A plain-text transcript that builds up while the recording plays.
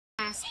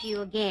ask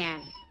you again.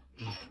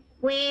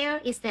 Where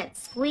is that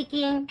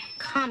squeaking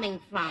coming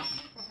from?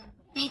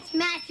 It's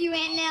Matthew,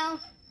 Aunt Nell.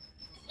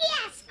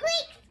 Yeah,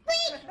 squeak,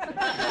 squeak.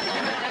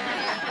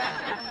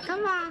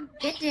 Come on,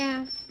 get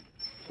down.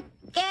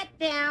 Get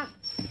down.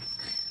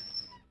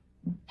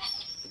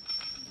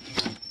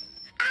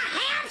 A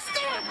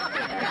hamster!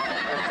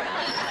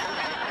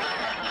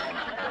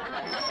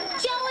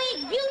 Joey,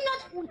 you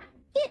know...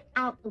 Get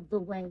out of the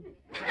way.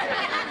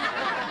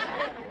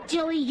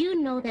 Joey, you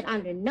know that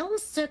under no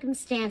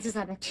circumstances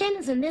are the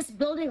tenants in this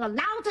building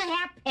allowed to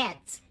have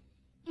pets.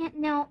 Aunt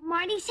Nell,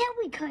 Marty said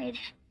we could.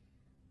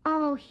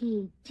 Oh,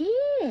 he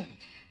did?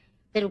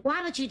 Then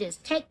why don't you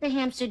just take the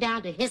hamster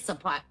down to his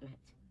apartment?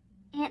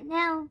 Aunt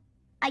Nell,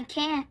 I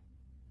can't.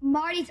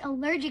 Marty's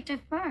allergic to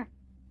fur.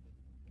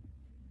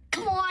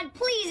 Come on,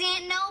 please,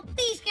 Aunt Nell.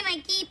 Please, can I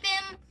keep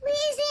him?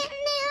 Please, Aunt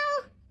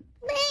Nell.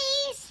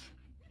 Please.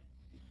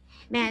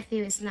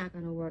 Matthew, it's not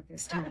going to work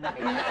this time.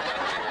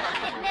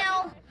 Aunt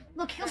Nell,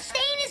 look, he'll stay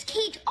in his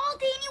cage all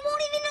day and you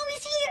won't even know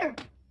he's here.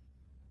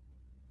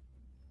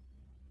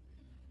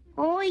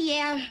 Oh,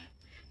 yeah.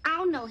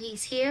 I'll know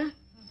he's here.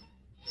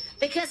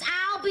 Because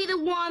I'll be the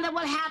one that will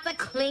have to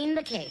clean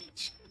the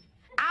cage.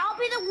 I'll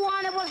be the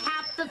one that will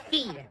have to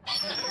feed him.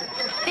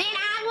 Then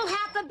I will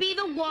have to be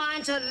the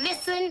one to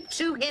listen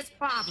to his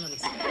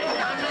problems.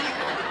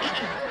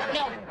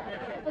 No,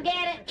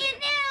 forget it.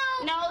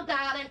 No,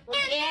 darling,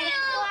 forget it.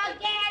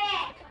 Forget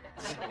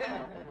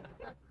it.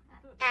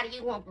 Now,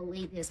 you won't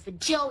believe this, but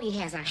Joey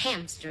has a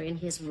hamster in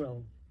his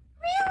room.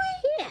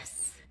 Really?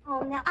 Yes.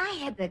 Oh, now, I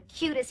had the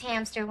cutest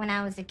hamster when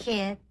I was a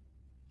kid.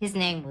 His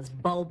name was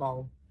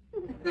Bobo.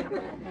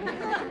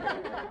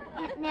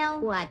 Aunt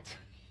Nell. What?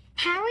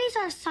 Harry's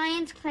our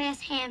science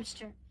class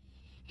hamster.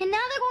 And now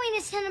they're going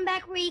to send him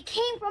back where he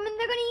came from, and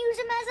they're going to use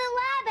him as a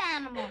lab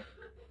animal.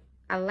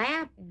 A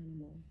lab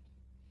animal?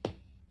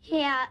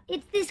 Yeah,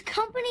 it's this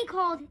company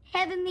called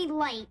Heavenly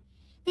Light.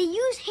 They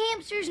use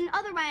hamsters and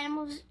other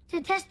animals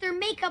to test their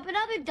makeup and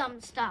other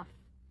dumb stuff.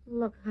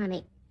 Look,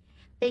 honey,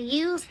 they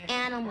use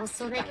animals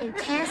so they can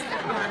test the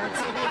products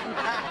so they can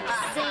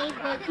save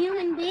the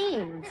human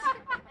beings.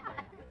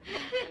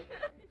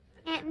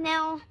 Aunt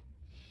Nell,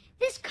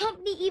 this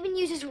company even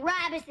uses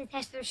rabbits to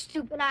test their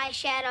stupid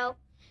eyeshadow.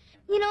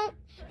 You know,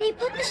 they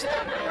put the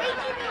stuff right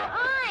in their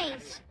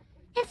eyes.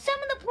 And some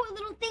of the poor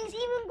little things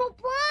even go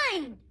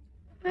blind.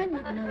 I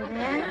didn't know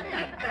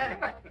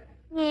that.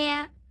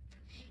 Yeah.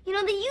 You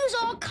know, they use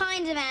all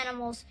kinds of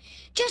animals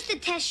just to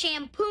test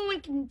shampoo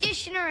and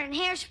conditioner and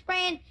hairspray.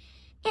 And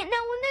now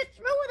when they're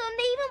through with them,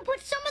 they even put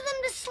some of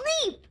them to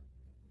sleep.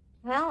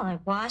 Well, I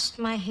washed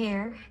my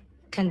hair,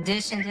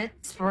 conditioned it,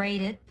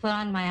 sprayed it, put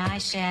on my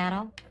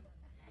eyeshadow.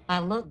 I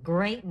look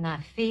great and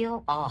I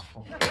feel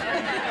awful.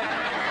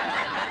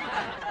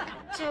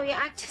 Joey,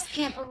 I just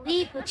can't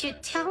believe what you're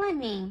telling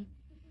me.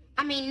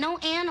 I mean, no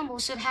animal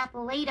should have to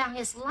lay down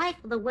his life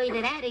for the way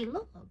that Addie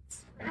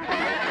looks.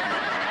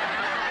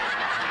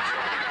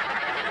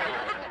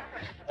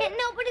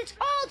 No, but it's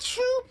all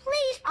true.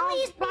 Please,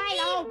 please,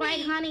 All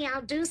right, honey.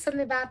 I'll do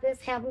something about this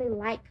Heavenly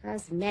Light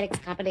Cosmetics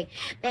company.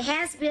 There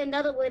has to be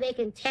another way they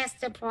can test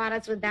the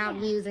products without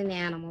using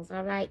animals,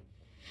 all right?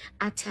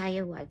 I'll tell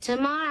you what.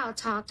 Tomorrow I'll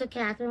talk to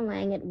Catherine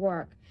Lang at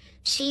work.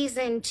 She's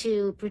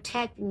into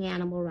protecting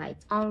animal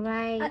rights, all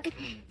right?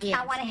 Yes.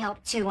 I want to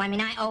help, too. I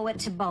mean, I owe it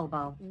to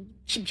Bobo.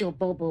 Keep your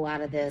Bobo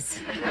out of this.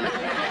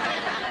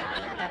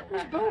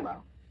 Who's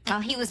Bobo? Oh,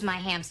 he was my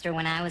hamster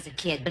when I was a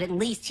kid, but at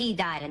least he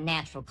died of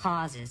natural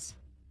causes.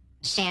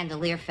 A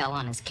chandelier fell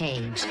on his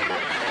cage.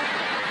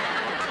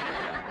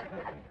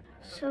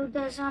 So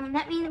does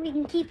that mean that we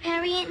can keep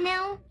Harry, Aunt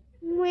Nell?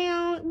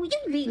 Well, will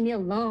you leave me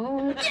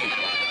alone?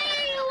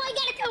 I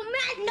gotta tell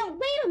Matt. No,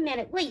 wait a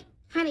minute. Wait,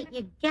 honey,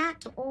 you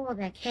got to oil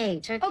that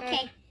cage, okay?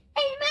 Okay.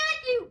 Hey,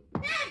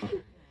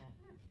 Matthew!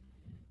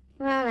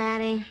 Well,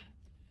 Addie,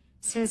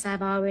 since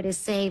I've already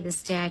saved the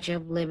Statue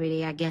of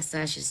Liberty, I guess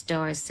I should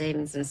start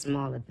saving some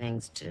smaller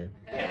things, too.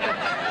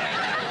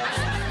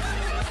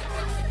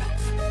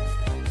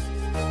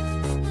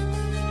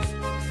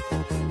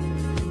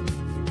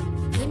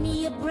 Give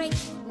me a break,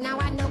 now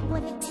I know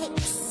what it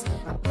takes.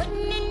 I'm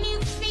putting a new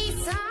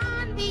face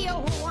on the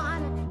old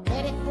one,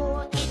 ready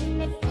for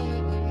anything.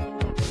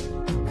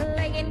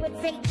 Playing with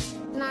fate,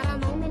 not a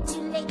moment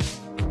too late.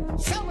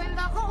 Showing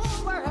the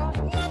whole world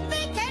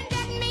nothing can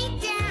get me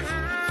down.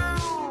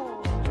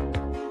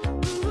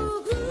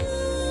 Ooh,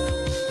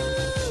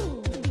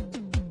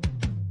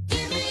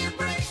 give me a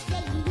break,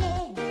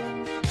 yeah.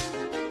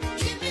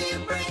 Give me a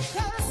break,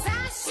 'cause I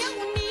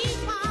sure need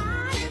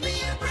one. Give me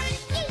a break,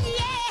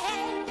 yeah.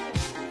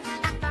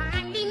 I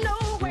finally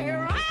know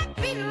where I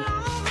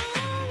belong.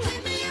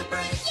 Give me a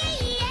break,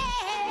 yeah.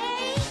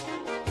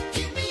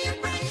 Give me a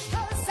break,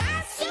 'cause I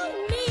sure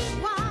need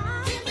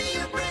one. Give me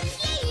a break,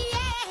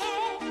 yeah.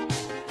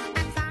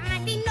 I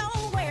finally know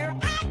where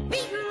I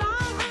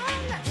belong.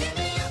 Give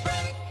me a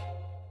break.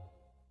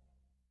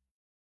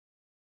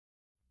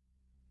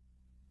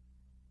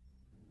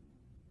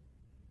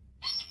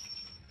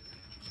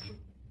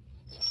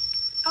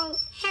 Oh,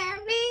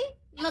 Harry,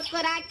 look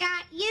what I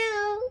got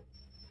you.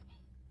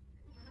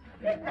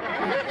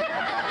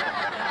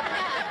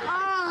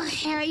 Oh,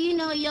 Harry, you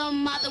know your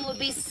mother would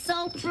be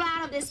so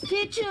proud of this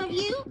picture of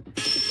you.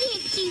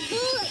 Yes, she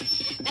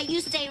would. Now,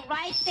 you stay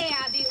right there.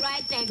 I'll be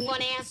right back. I'm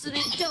going to answer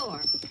the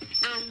door.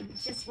 I'm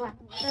just want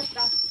to lift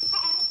up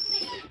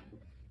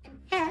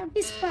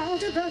Harry's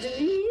fault about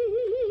me.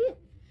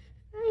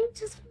 I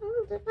just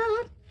want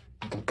about...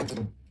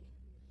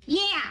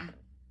 Yeah.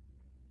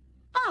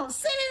 Oh,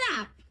 set it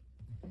up.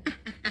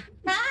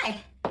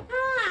 Hi.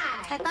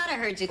 Hi. I thought I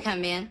heard you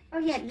come in. Oh,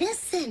 yeah,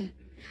 listen.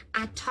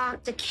 I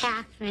talked to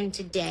Catherine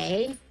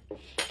today,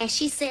 and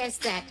she says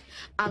that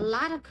a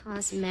lot of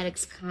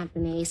cosmetics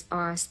companies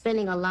are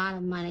spending a lot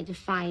of money to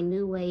find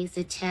new ways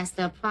to test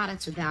their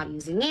products without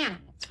using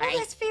animals, right? Oh,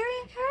 that's very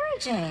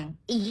encouraging.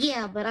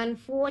 Yeah, but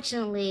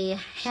unfortunately,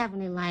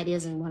 Heavenly Light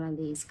isn't one of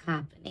these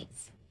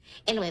companies.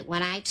 Anyway,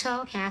 when I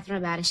told Catherine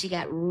about it, she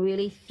got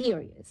really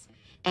furious.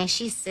 And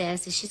she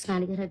says that she's going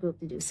to get her group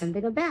to do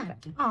something about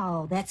it.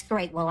 Oh, that's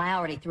great. Well, I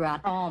already threw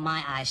out all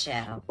my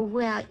eyeshadow.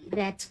 Well,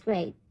 that's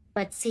great.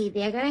 But see,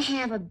 they're going to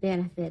have a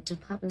benefit to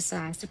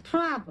publicize the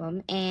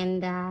problem.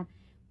 And,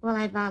 well,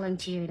 I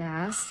volunteered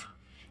us.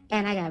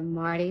 And I got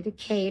Marty to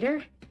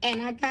cater.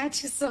 And I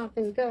got you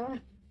something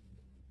going.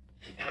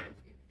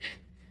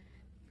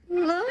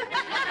 Look.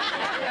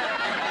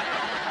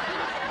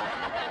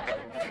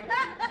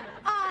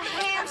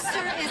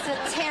 Hamster is a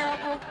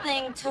terrible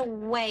thing to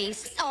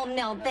waste. Oh,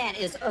 no, that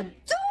is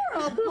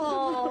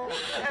adorable.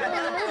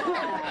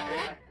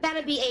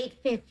 That'll be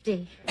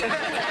 $8.50.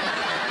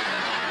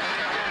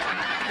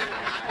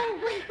 Oh,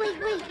 wait.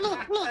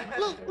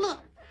 Look.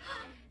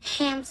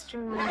 Hamster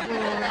on board.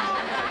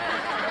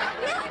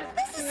 No,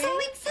 this is so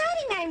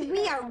exciting.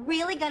 We are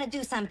really going to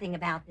do something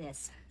about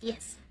this.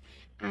 Yes.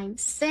 I'm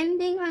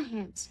sending a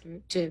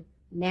hamster to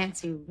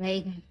Nancy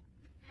Reagan.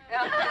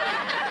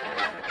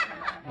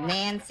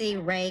 Nancy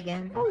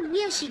Reagan. Oh,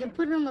 yeah, she can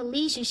put it on a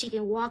leash and she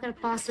can walk it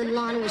across the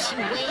lawn when she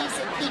waves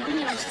at people.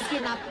 You know, she's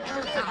getting off the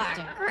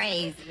helicopter.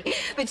 Crazy.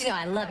 But, you know,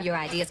 I love your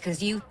ideas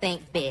because you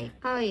think big.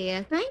 Oh,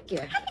 yeah, thank you.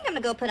 I think I'm going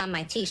to go put on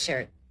my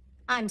T-shirt.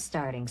 I'm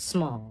starting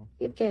small.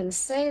 You can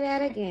say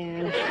that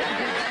again.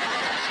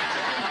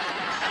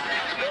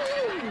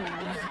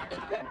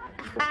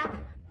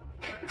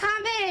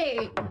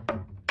 Tommy!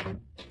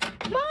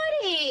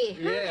 Marty!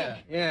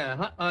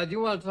 Yeah. Do you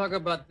want to talk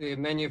about the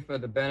menu for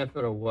the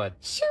benefit or what?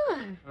 Sure.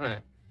 All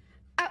right.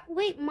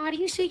 Wait, Marty,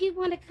 you sure you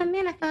want to come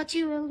in? I thought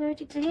you were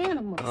allergic to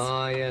animals.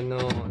 Oh, yeah,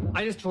 no.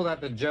 I just told that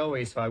to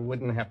Joey so I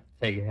wouldn't have to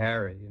take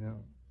Harry, you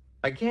know.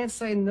 I can't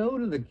say no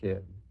to the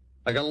kid.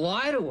 I can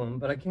lie to him,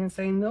 but I can't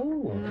say no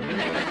to him.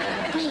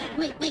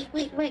 Wait.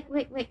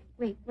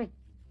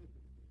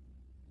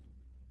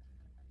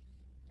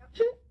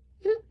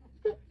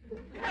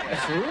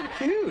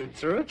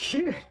 It's real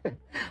cute.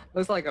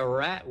 Looks like a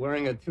rat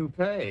wearing a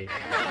toupee.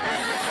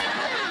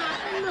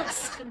 It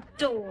looks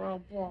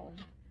adorable.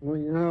 Well,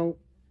 you know,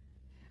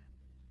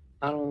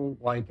 I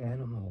don't like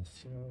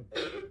animals, you know.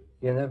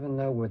 You never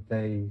know what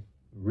they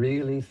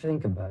really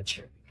think about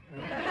you.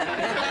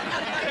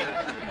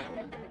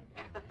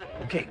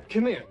 Okay,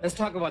 come here. Let's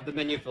talk about the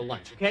menu for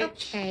lunch, okay?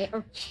 Okay.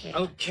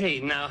 Okay,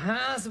 now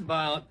how's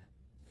about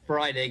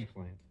fried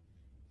eggplant?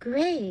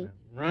 Great.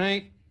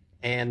 Right?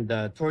 And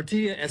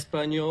tortilla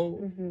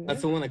español. Mm-hmm.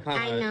 That's the one that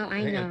kind of... I know.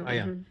 Oh,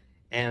 yeah. Mm-hmm.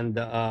 And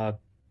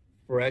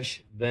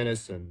fresh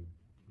venison.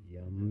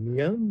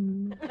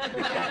 Yum.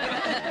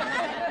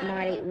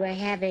 Marty, we're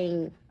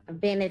having a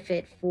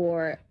benefit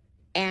for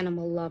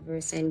animal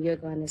lovers, and you're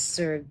going to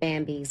serve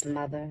Bambi's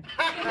mother.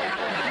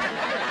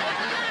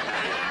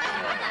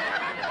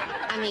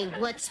 I mean,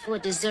 what's for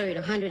dessert?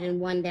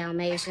 101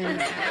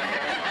 Dalmatians?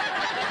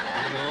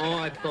 No,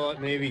 I thought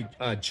maybe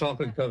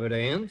chocolate-covered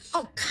ants.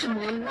 Oh, come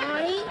on,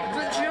 Marty.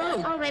 It's a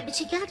joke. All right, but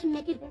you got to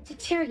make it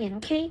vegetarian,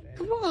 okay?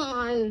 Come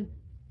on.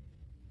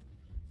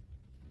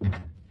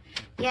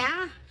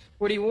 Yeah?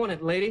 What do you want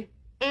it, lady?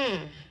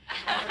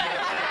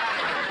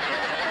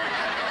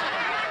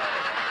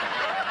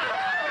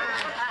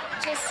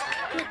 Just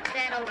put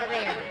that over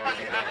there.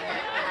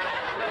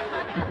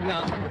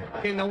 No.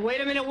 Okay, now, wait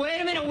a minute.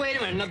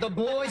 Now, the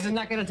boys are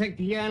not going to take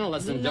piano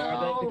lessons,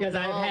 are they? Because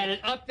I've had it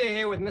up to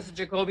here with Mr.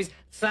 Jacoby's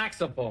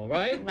saxophone,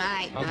 right?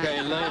 Right.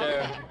 Okay,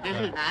 later.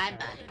 Bye.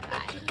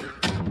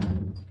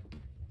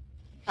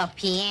 A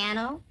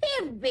piano?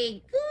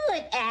 Very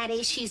good,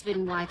 Addie. She's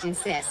been watching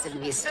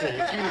Sesame Street.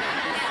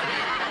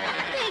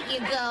 Thank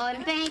you,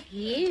 Gordon. Thank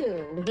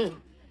you.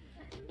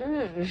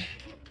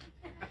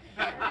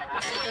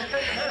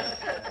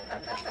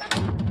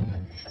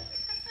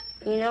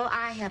 You know,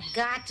 I have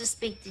got to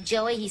speak to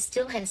Joey. He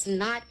still has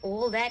not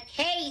all that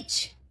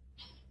cage.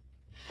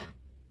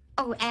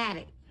 Oh,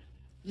 Addie,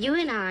 you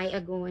and I are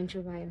going to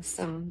write a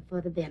song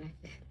for the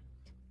benefit.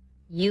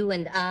 You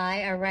and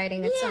I are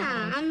writing a song?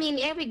 Yeah, I mean,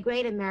 every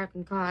great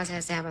American cause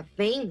has to have a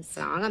theme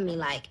song. I mean,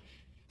 like,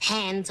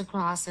 Hands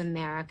Across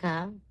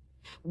America,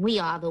 We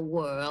Are the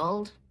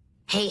World,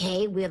 Hey,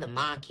 Hey, We're the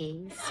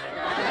Monkeys.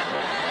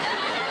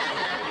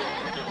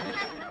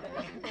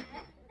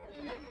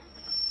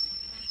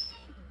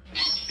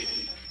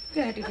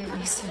 Gotta get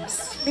me some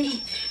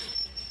sleep.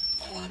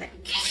 Oh, that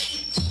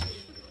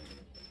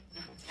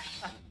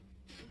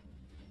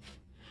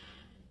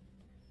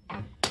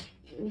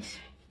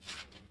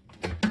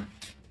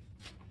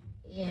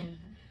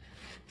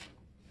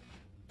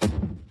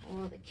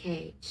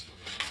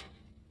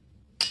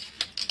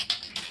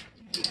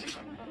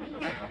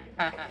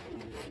Get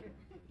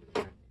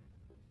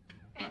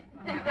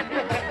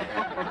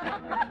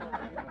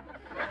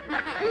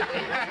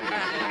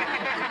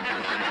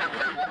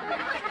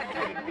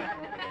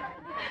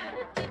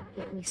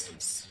me some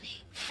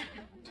sleep.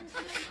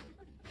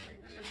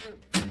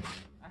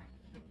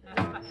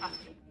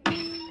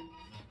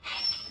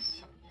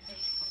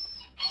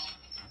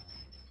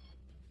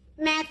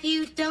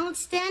 Matthew, don't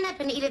stand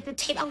up and eat at the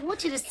table. I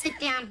want you to sit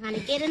down,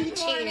 honey. Get in the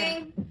chair.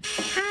 Morning.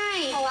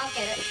 Hi. Oh, I'll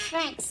get it.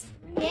 Thanks.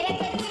 Get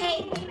at the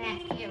table,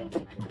 Matthew.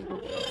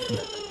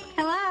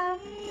 Hello?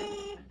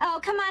 Oh,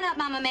 come on up,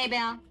 Mama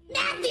Maybelle.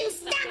 Matthew,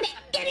 stop it!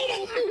 Get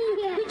it!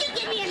 Would you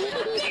give me a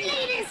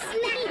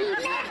snack?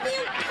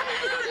 Matthew,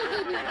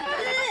 come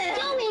on!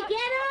 Joey,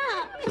 get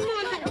up! Come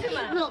on,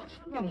 honey. Look,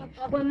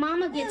 when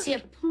Mama gets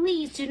here,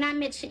 please do not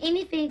mention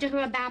anything to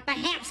her about the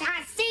hamster.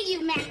 I see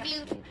you,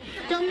 Matthew.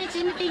 Don't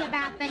mention anything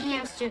about the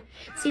hamster.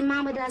 See,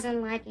 Mama doesn't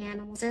like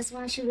animals. That's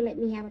why she would let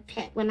me have a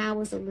pet when I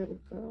was a little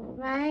girl,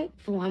 right?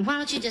 Why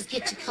don't you just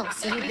get your coat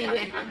so you'll be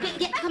ready?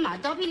 Come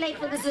on, don't be late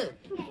for the zoo.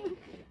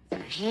 A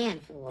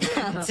handful.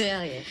 I'll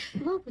tell you.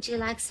 Look, would you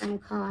like some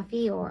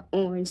coffee or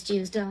orange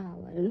juice,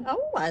 darling?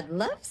 Oh, I'd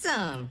love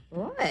some.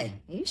 Boy,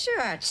 you sure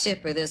are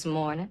chipper this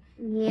morning.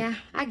 Yeah,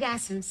 I got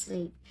some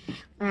sleep.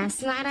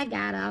 Last night I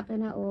got up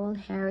in an old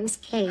Harry's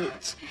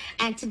cage.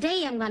 And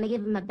today I'm going to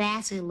give him a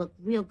bath so he'll look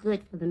real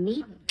good for the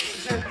meeting.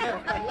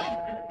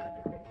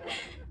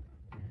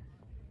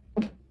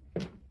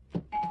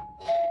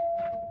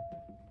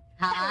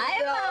 Hi,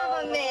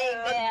 Mama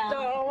Maybelle.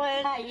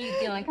 Darling. How you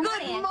doing? Come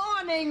Good in.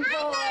 morning,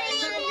 boys.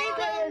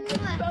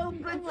 So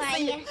good to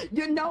see you.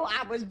 You know,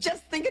 I was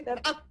just thinking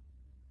that.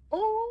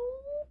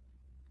 Oh,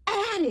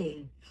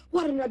 Annie,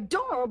 what an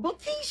adorable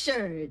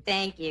T-shirt.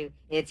 Thank you.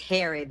 It's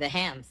Harry the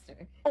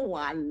hamster. Oh,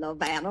 I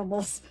love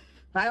animals.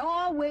 I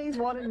always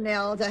wanted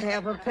Nell to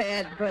have a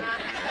pet, but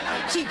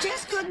she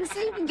just couldn't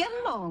seem to get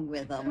along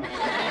with them.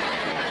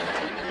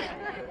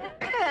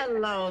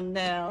 Hello,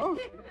 Nell.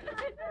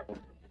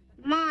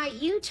 Ma,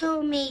 you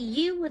told me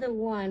you were the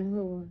one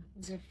who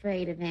was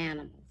afraid of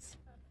animals.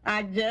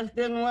 I just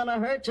didn't want to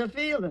hurt your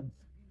feelings.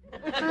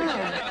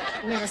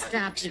 Oh, never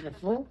stopped you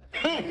before.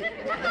 Come on,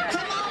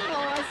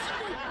 boys.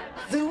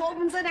 Zoo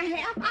opens in a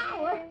half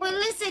hour. Well,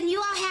 listen, you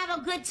all have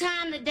a good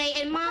time today.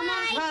 And Mama,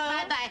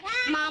 bye-bye.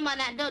 Mama,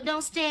 now,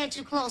 don't stand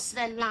too close to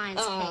that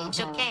lion's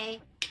cage,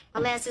 okay?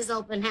 Unless it's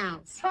open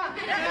house.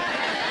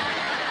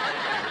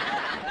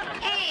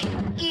 Hey,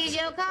 here's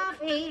your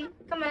coffee.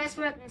 Come on, let's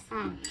work this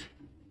out.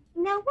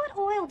 Now, what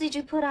oil did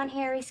you put on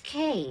Harry's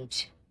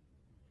cage?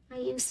 I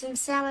used some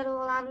salad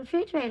oil out of the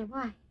refrigerator.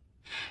 Why?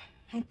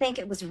 I think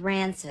it was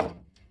rancid.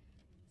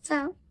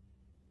 So?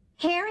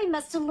 Harry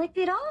must have licked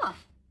it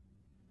off.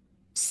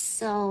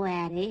 So,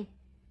 Addie.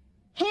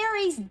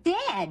 Harry's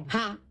dead.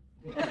 Huh?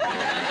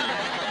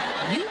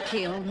 You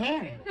killed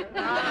Harry.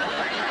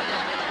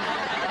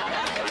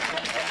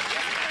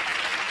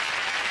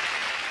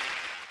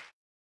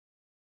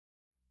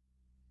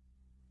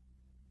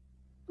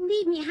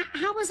 Believe me,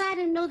 how was I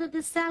to know that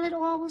the salad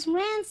oil was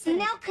rancid?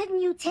 Now,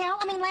 couldn't you tell?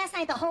 I mean, last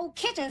night the whole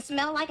kitchen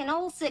smelled like an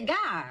old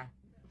cigar.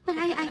 But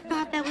I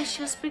thought that was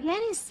your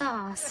spaghetti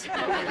sauce.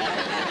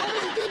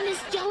 Oh,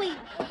 goodness, Joey.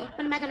 What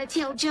am I going to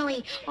tell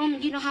Joey?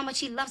 You know how much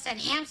he loves that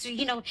hamster.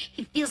 You know,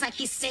 he feels like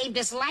he saved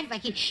his life,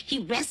 like he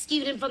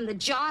rescued him from the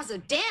jaws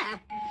of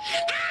death.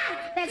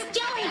 Ah! That's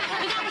Joey. You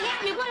got to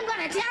help me. What am I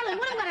going to tell him?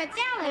 What am I going to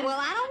tell him? Well,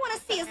 I don't want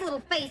to see his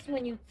little face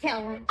when you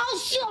tell him. Oh,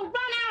 she'll run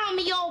out on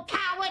me, you old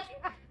coward.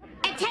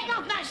 And take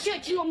off that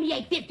shirt you owe me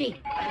 $8.50.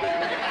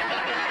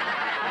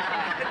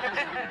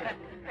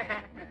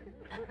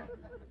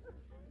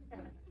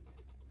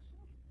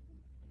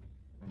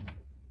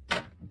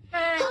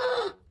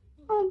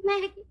 Oh,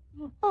 Maggie.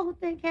 Oh,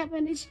 thank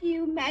heaven it's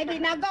you, Maggie.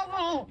 Now go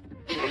home.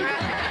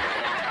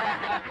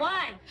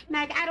 Why?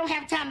 Maggie, I don't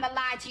have time to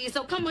lie to you,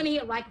 so come on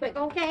here right quick,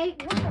 okay?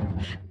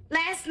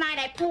 Last night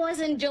I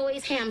poisoned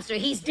Joey's hamster.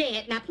 He's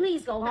dead. Now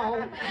please go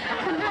home.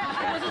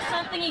 Was it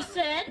something he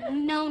said?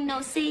 No.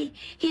 See,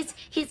 his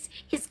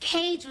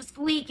cage was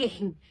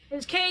squeaking.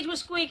 His cage was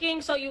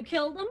squeaking, so you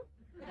killed him?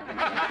 No,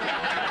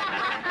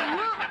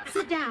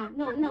 sit down.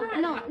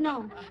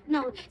 No.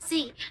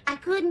 See, I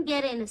couldn't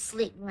get into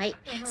sleep, right?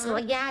 So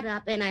I got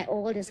up and I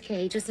oiled his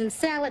cage with some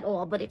salad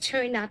oil, but it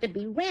turned out to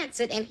be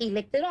rancid and he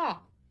licked it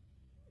off.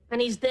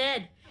 And he's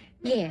dead.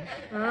 Yeah.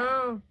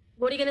 Oh.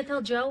 What are you going to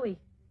tell Joey?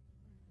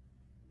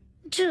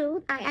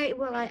 Truth.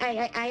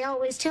 I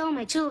always tell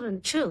my children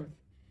the truth.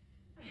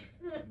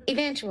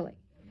 Eventually.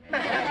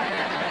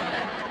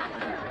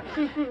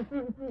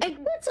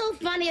 What's so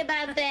funny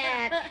about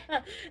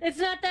that? It's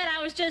not that.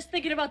 I was just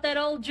thinking about that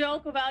old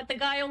joke about the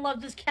guy who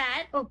loves his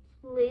cat. Oh,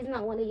 please,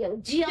 not one of your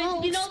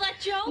jokes. You know that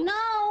joke?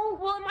 No.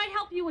 Well, it might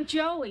help you with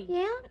Joey.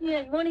 Yeah?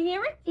 Yeah, you want to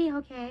hear it? Yeah,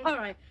 okay. All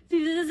right.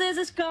 See, there's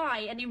this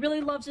guy, and he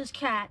really loves his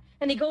cat.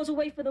 And he goes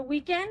away for the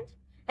weekend,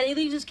 and he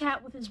leaves his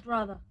cat with his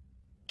brother.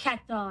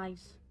 Cat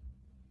dies.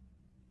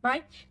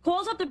 Right?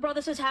 Calls up the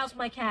brother, says, "How's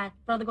my cat?"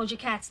 Brother goes, "Your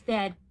cat's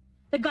dead."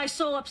 The guy's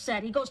so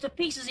upset. He goes to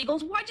pieces. He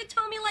goes, "Why'd you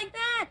tell me like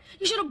that?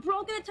 You should have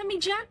broken it to me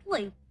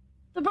gently."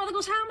 The brother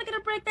goes, how am I going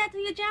to break that to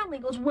you gently?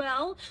 He goes,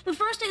 well, the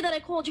first day that I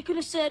called, you could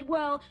have said,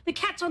 well, the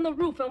cat's on the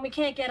roof and we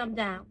can't get him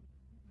down.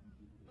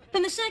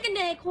 Then the second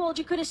day I called,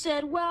 you could have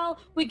said, well,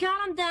 we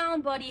got him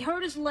down, but he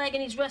hurt his leg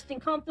and he's resting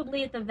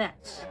comfortably at the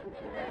vet's.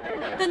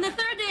 Then the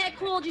third day I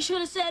called, you should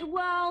have said,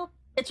 well,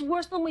 it's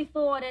worse than we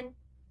thought and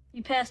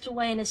he passed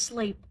away in his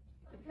sleep.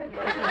 So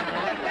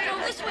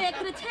this way I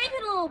could have taken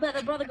it a little bit.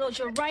 The brother goes,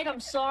 you're right, I'm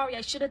sorry,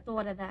 I should have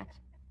thought of that.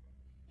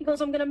 He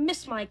goes, I'm going to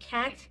miss my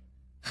cat.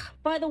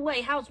 By the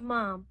way, how's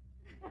Mom?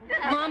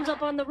 Mom's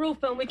up on the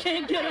roof and we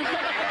can't get her.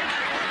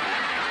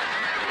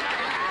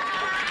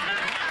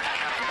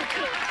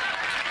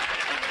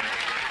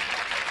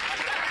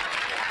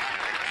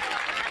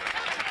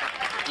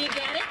 Do you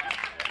get it?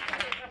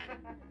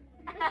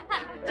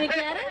 Do you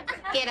get it?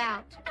 Get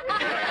out.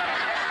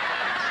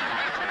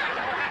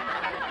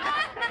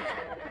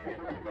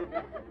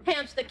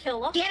 Hamster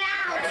killer. Get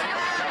out!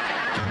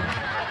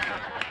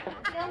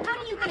 Bill, what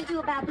are you going to do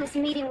about this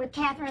meeting with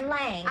Catherine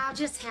Lang? I'll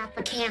just have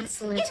to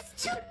cancel it.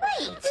 It's too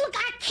late. Look,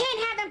 I can't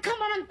have them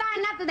come on and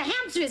find out that the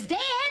hamster is dead.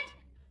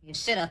 You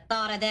should have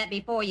thought of that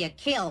before you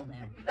killed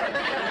him.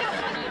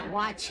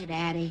 Watch it,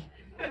 Addie.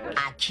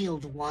 I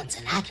killed once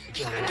and I can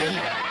kill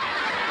again.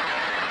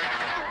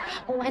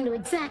 Oh, I know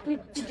exactly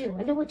what to do.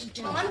 I know what to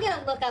do. Well, I'm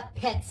gonna look up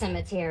pet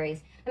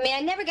cemeteries. I mean,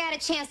 I never got a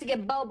chance to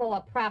give Bobo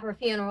a proper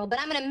funeral, but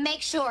I'm gonna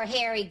make sure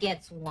Harry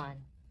gets one.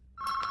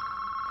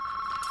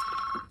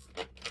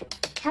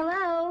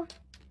 Hello?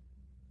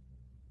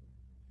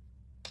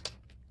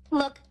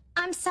 Look,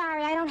 I'm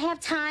sorry, I don't have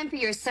time for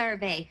your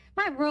survey.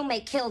 My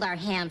roommate killed our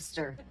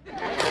hamster.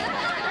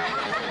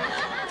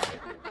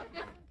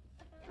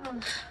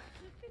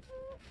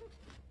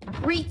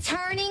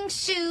 Returning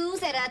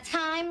shoes at a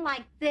time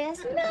like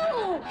this?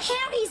 No,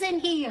 Harry's in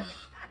here.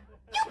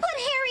 You put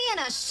Harry in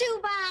a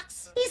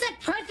shoebox? He's a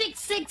perfect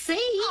 6'8".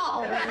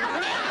 Oh, I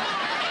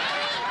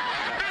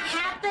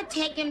have to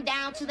take him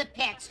down to the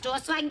pet store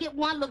so I can get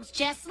one that looks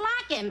just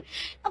like him.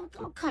 Oh,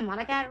 come on,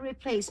 I gotta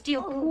replace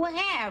dear poor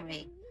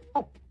Harry.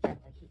 Oh,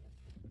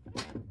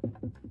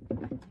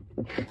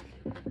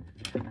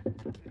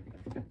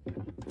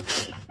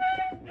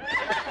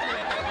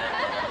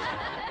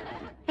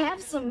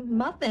 have some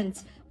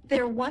muffins.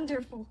 They're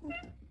wonderful.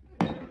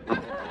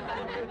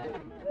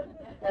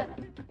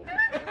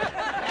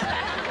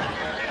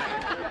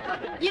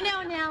 You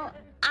know, Nell,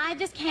 I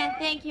just can't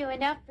thank you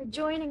enough for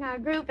joining our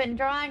group and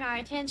drawing our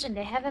attention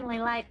to Heavenly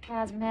Light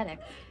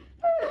Cosmetics.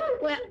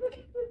 well,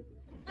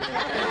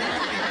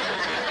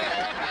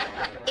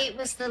 it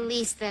was the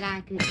least that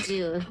I could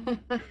do.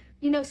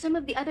 You know, some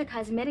of the other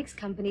cosmetics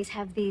companies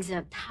have these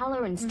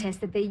tolerance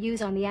tests that they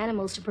use on the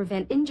animals to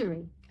prevent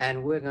injury.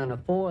 And we're going to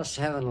force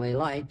Heavenly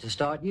Light to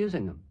start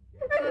using them.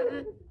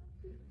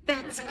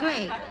 That's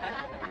great.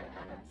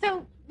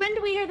 So, when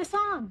do we hear the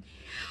song?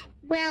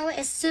 Well,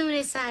 as soon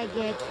as I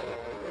get...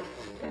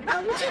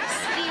 Oh, would you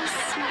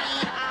excuse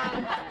me?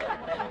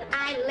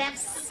 I left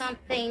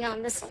something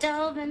on the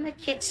stove in the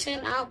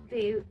kitchen. I'll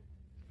be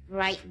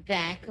right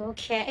back,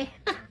 okay?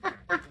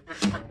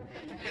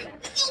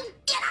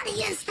 Get out of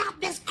here and stop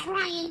this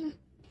crying.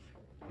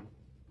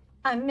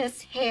 I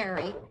miss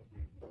Harry.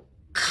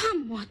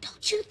 Come on,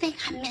 don't you think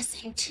I miss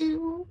him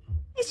too?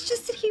 It's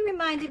just that he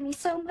reminded me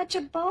so much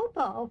of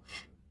Bobo.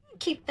 I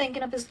keep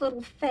thinking of his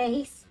little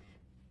face,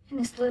 and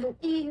his little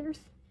ears,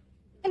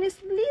 and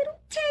his little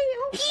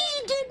tail.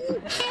 He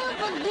didn't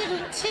have a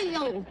little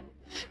tail.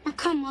 Now,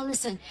 come on,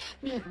 listen.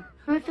 We have a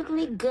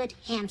perfectly good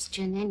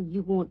hamster, and then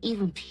you won't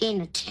even pay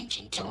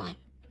attention to him.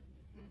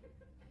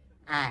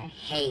 I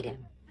hate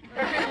him.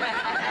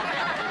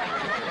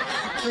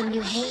 Can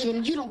you hate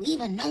him? You don't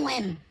even know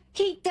him.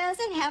 He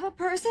doesn't have a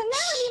personality.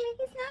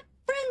 He's not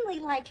friendly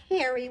like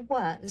Harry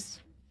was.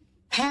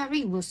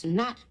 Harry was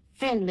not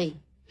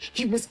friendly.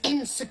 He was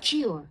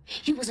insecure.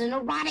 He was a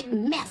neurotic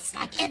mess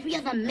like every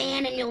other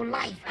man in your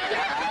life.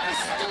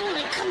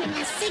 Stolen, come in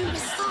and sing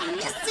this song.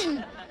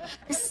 Listen.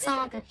 This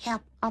song could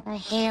help other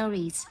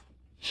Harrys.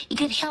 It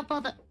could help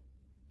other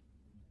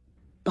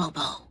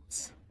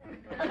Bobos.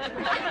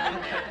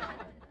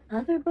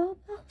 Other Bobos?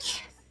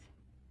 Yes.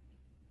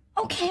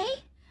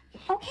 Okay.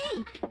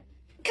 Okay.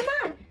 Come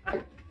on.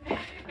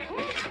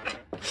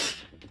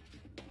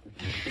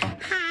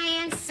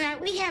 Hi, and sir,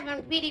 we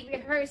haven't really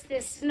rehearsed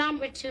this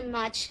number too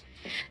much,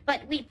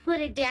 but we put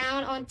it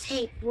down on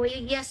tape for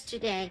you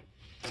yesterday.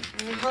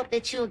 I hope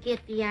that you'll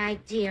get the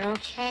idea,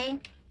 okay?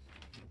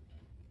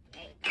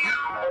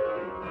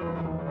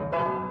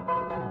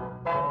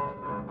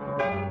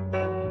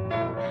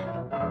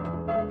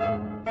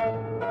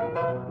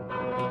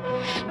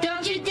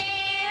 Don't you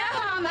dare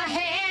harm a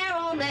hair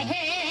on the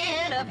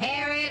head of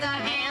Harry the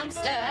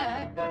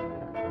hamster.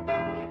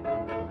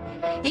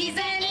 He's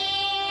an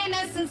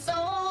innocent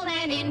soul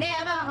and he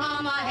never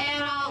harm a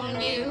hair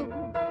on you.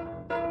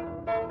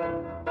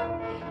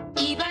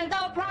 Even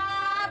though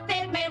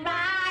prophet may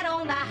ride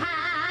on the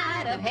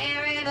hide of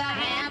Harry the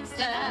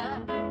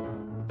hamster,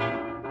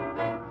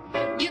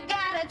 you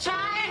gotta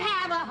try and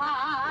have a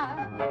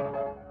heart,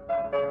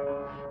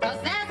 'cause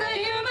that's a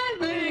human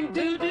thing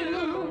to do.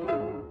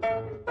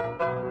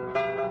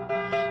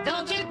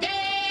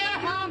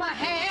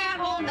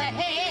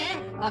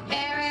 of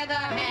Harry the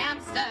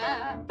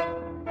hamster.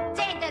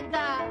 Take a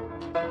gun.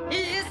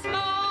 He's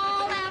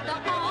small after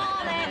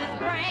all and his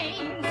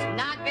brains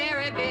not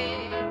very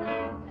big.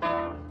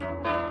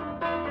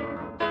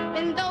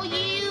 And though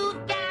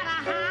you've got a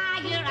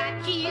higher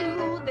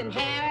IQ than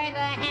Harry the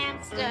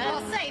hamster,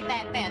 well, say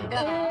that then,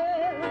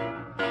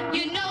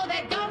 you know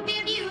that don't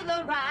give you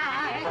the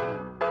right.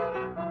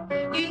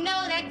 You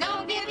know that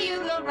don't give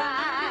you the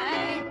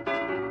right.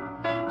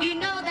 You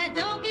know that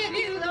don't give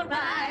you the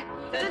right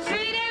to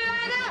treat it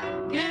like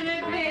a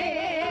guinea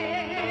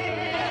pig.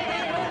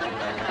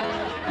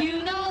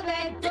 You know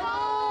that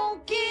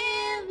don't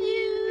give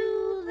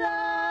you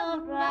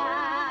the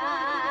right.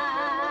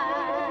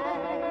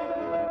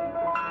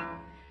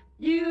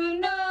 You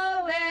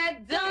know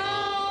that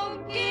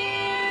don't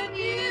give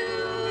you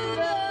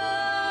the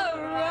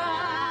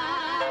right.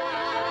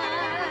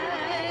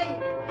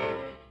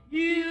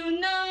 You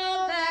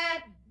know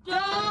that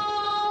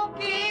don't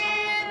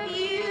give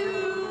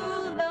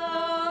you the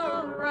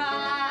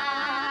right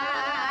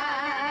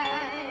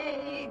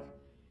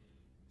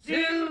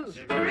to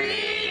treat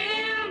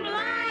him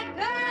like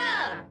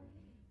a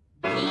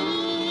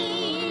guinea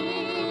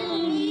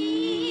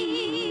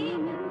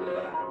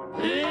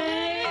pig.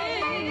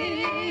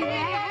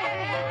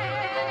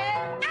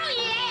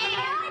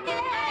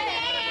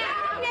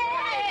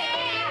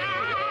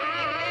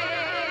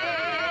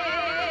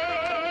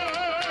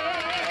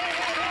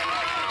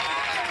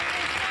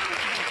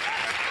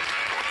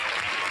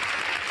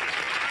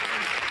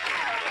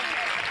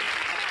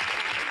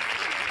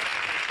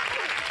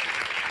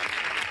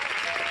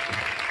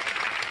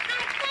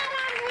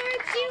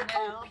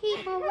 Oh, Oh,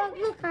 people,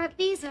 look,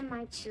 these are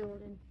my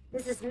children.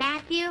 This is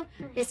Matthew,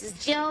 this is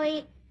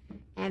Joey,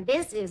 and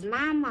this is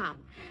my mama.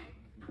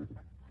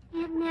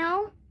 Aunt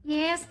Nell,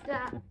 Yes,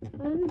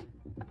 darling.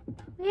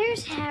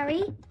 where's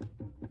Harry?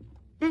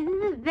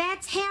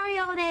 That's Harry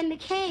over there in the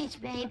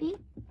cage, baby.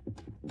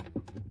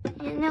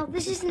 Aunt Nell,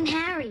 this isn't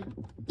Harry.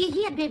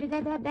 Yeah, baby,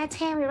 that's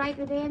Harry right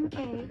there in the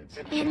cage.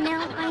 Aunt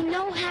Nell, I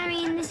know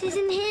Harry, and this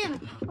isn't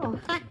him. Oh,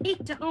 honey,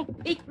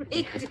 don't be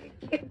ridiculous.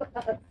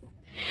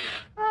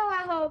 Oh,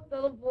 I hope the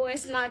little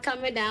boy's not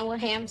coming down with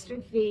hamster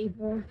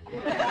fever.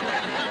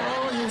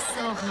 Oh, he's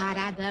so hot,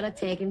 I better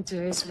take him to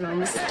his room.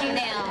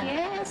 Nell.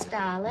 Yes,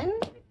 darling.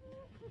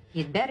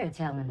 You'd better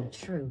tell him the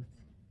truth.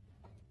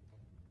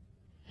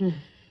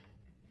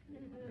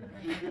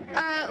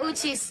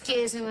 Uchi,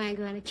 excuse me, I'm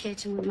going to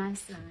catch him with my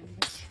son.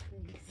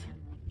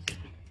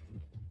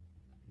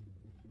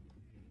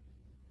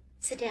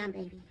 Sit down,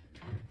 baby.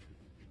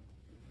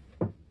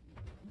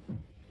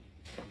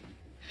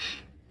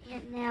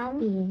 Aunt Nell,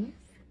 Yes?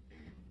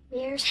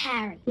 where's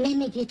Harry? Let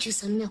me get you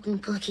some milk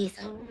and cookies.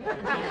 Oh.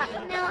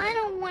 No, I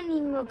don't want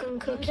any milk and You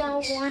cookies.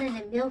 don't want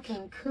any milk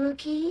and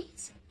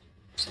cookies?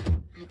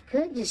 My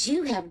goodness,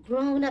 you have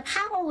grown up.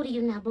 How old are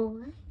you now,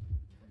 boy?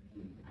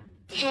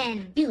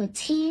 10. You're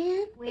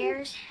 10?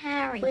 Where's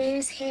Harry?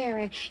 Where's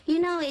Harry? You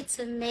know, it's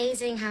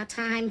amazing how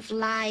time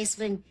flies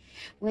when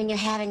you're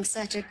having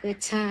such a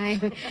good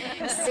time.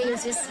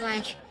 Seems just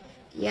like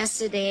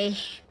yesterday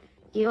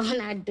you were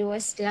on our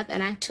doorstep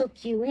and I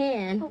took you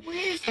in. But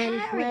where's And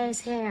Harry?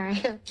 where's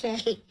Harry?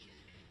 Okay.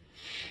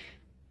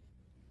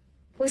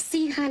 Well,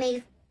 see,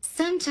 honey,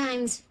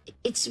 sometimes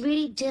it's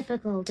really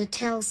difficult to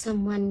tell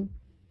someone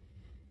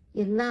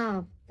you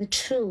love the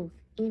truth,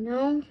 you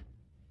know?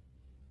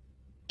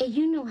 And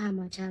you know how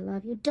much I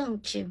love you,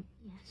 don't you?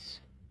 Yes.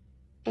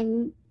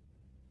 And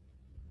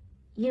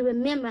you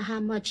remember how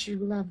much you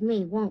love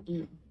me, won't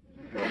you?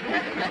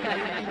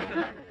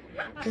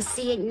 Because,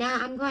 see, now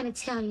I'm going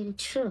to tell you the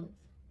truth,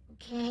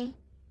 okay?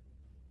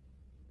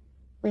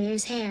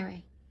 Where's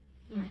Harry?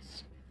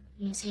 Yes.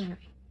 Where's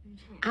Harry?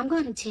 I'm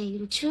going to tell you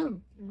the truth.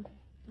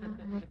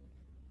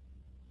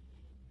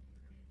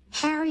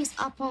 Harry's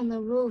up on the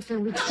roof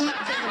and we can't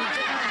get him down.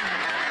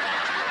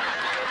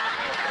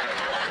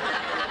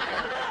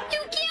 You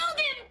killed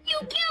him! You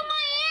killed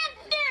my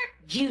hamster!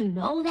 You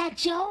know that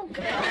joke?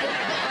 He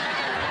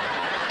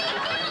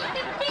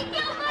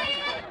killed my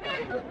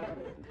hamster!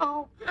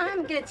 Oh,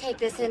 I'm going to take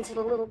this into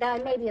the little guy.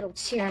 Maybe it'll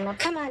cheer him up.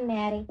 Come on,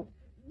 Maddie.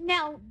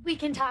 Now, we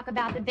can talk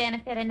about the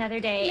benefit another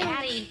day. No.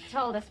 Addie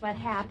told us what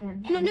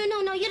happened. No,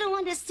 you don't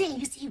understand.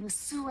 You see, it was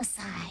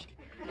suicide.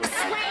 I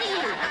swear to you,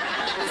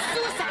 it was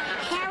suicide.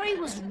 Harry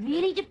was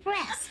really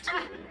depressed.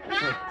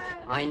 Look,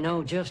 I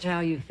know just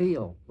how you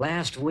feel.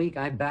 Last week,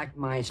 I backed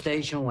my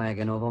station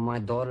wagon over my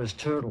daughter's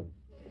turtle.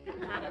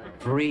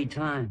 3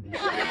 times.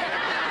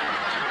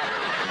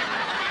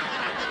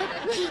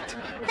 Pete,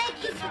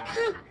 thank you for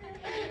coming.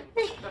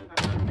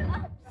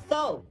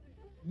 So,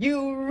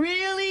 you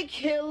really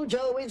killed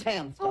Joey's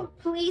hamster? Oh,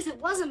 please, it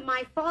wasn't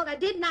my fault. I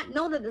did not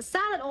know that the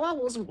salad oil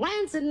was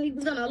rancid and he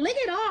was going to lick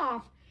it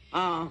off.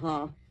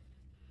 Uh-huh.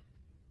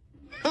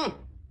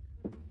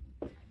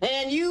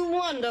 And you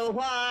wonder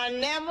why I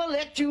never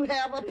let you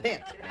have a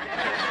pet.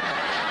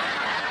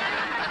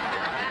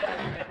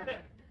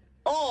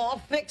 Or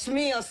fix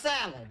me a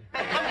salad.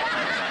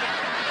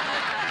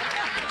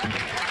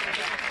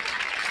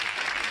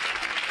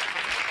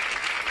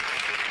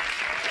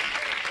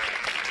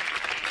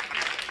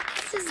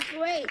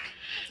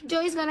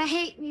 Joey's gonna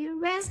hate me the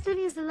rest of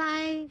his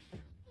life.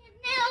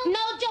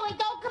 No, Joey,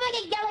 don't come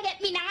again yelling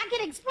at me. Now, I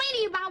can explain to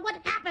you about what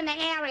happened to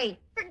Harry.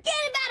 Forget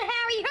about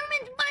Harry.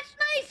 Herman's much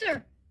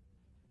nicer.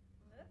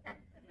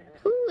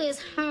 Who is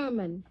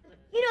Herman?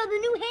 You know the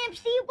new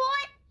hamster you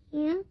bought?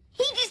 Yeah?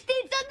 He just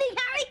did something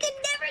Harry could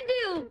never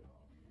do.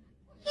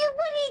 Yeah,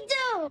 what'd he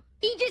do?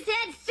 He just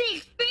had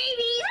 6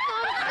 babies.